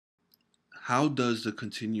How does the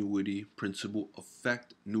continuity principle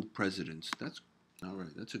affect new presidents? That's all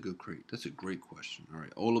right. That's a great question. All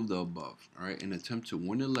right, all of the above. All right, an attempt to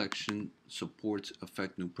win election supports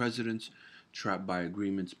affect new presidents, trapped by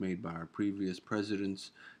agreements made by our previous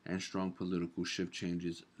presidents, and strong political shift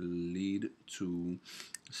changes lead to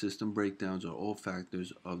system breakdowns are all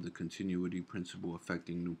factors of the continuity principle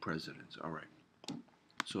affecting new presidents. All right.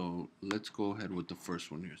 So let's go ahead with the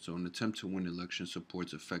first one here. So, an attempt to win election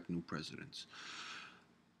supports affect new presidents.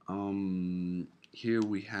 Here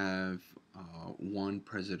we have one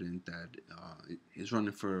president that is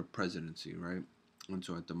running for presidency, right? And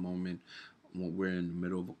so at the moment, we're in the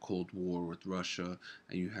middle of a Cold War with Russia,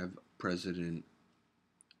 and you have President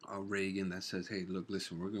Reagan that says, "Hey, look,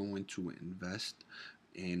 listen, we're going to invest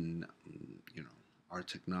in, our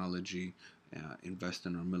technology, invest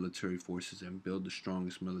in our military forces, and build the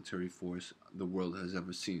strongest military force the world has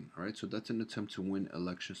ever seen." All right, so that's an attempt to win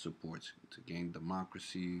election support, to gain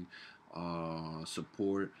democracy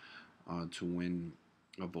support, to win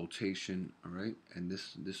a votation. All right, and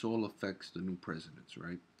this all affects the new presidents,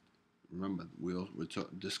 right? Remember, we're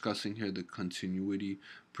discussing here the continuity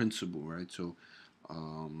principle, right? So,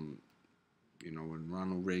 um, when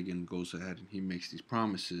Ronald Reagan goes ahead and he makes these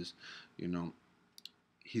promises, you know,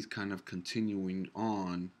 he's kind of continuing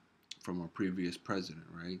on from a previous president,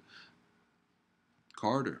 right?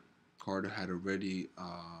 Carter. Carter had already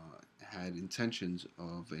had intentions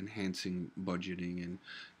of enhancing budgeting and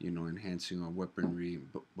enhancing our weaponry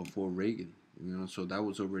before Reagan. So that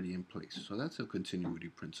was already in place. So that's a continuity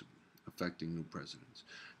principle affecting new presidents.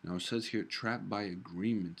 Now it says here trapped by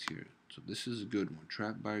agreements here. So this is a good one.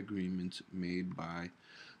 Trapped by agreements made by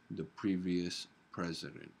the previous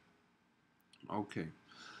president. Okay.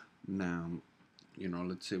 Now,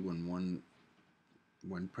 let's say when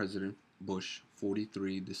President Bush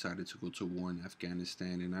 43 decided to go to war in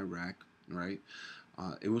Afghanistan and Iraq, right?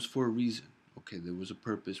 It was for a reason. Okay, there was a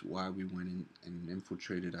purpose why we went in and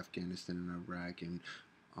infiltrated Afghanistan and Iraq, and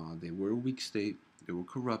they were a weak state. They were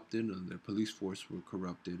corrupted. Their police force were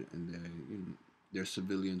corrupted, and their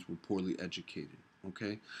civilians were poorly educated.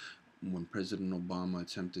 Okay, when President Obama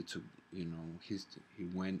attempted to, he's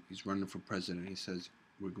running for president. He says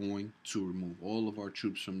we're going to remove all of our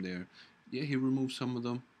troops from there. Yeah, he removed some of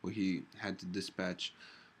them, but he had to dispatch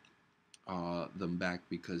them back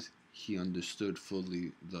because he understood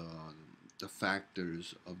fully the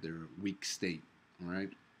factors of their weak state. All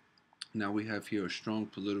right. Now we have here a strong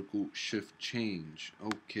political shift change.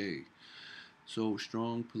 Okay. So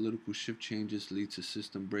strong political shift changes lead to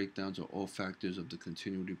system breakdowns are all factors of the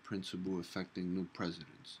continuity principle affecting new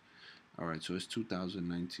presidents. All right, so it's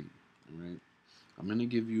 2019. All right, I'm gonna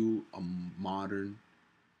give you a modern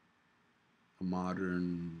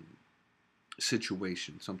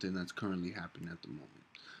situation, something that's currently happening at the moment.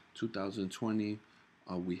 2020,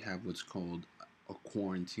 we have what's called a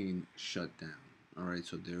quarantine shutdown. All right,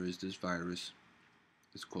 so there is this virus.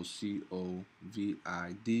 It's called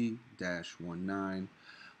COVID-19.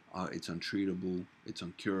 It's untreatable. It's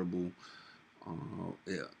uncurable.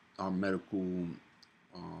 Yeah, our medical,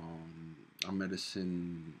 our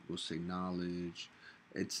medicine will say knowledge.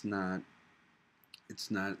 It's not.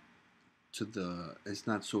 It's not it's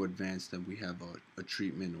not so advanced that we have a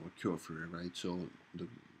treatment or a cure for it, right? So the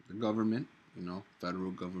government,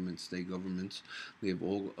 federal government, state governments, they have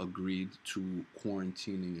all agreed to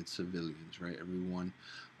quarantining its civilians, right? Everyone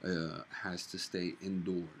has to stay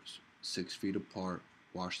indoors, 6 feet apart,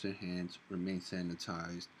 wash their hands, remain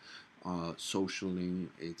sanitized. Socialing,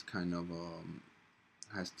 it's kind of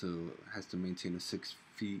has to maintain a 6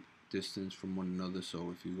 feet distance from one another.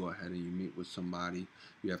 So if you go ahead and you meet with somebody,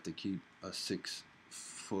 you have to keep a 6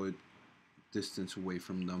 foot distance away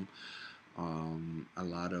from them. A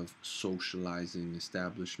lot of socializing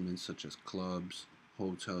establishments such as clubs,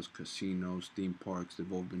 hotels, casinos, theme parks,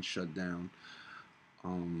 they've all been shut down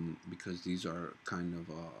because these are kind of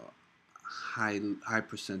high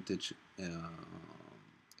percentage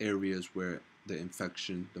areas where the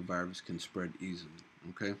virus can spread easily.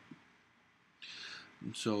 Okay.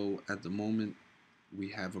 So at the moment, we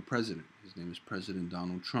have a president. His name is President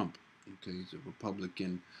Donald Trump. Okay, he's a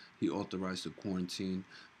Republican. He authorized the quarantine.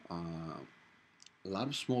 A lot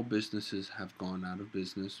of small businesses have gone out of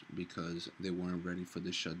business because they weren't ready for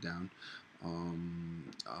the shutdown.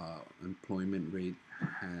 Employment rate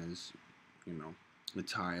has,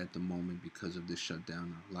 it's high at the moment because of this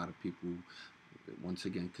shutdown. A lot of people, once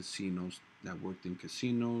again, casinos that worked in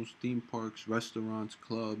casinos, theme parks, restaurants,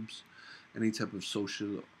 clubs, any type of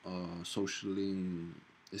socialing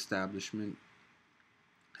establishment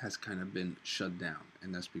has kind of been shut down,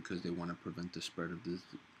 and that's because they want to prevent the spread of this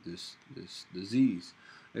disease.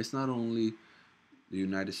 it's not only the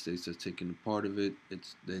United States that's taking a part of it;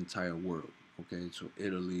 it's the entire world. Okay, so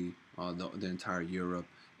Italy, the entire Europe,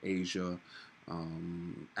 Asia,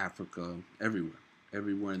 Africa,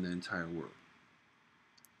 everywhere in the entire world.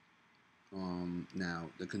 Now,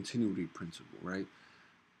 the continuity principle, right?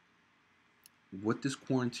 What this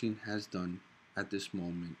quarantine has done at this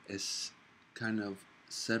moment is kind of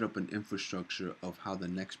set up an infrastructure of how the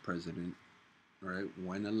next president, right,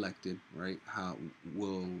 when elected, right, how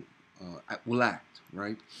will act,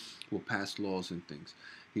 right, will pass laws and things.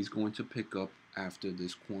 He's going to pick up after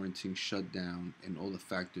this quarantine shutdown and all the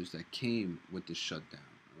factors that came with the shutdown,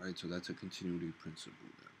 right? So that's a continuity principle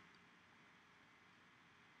there.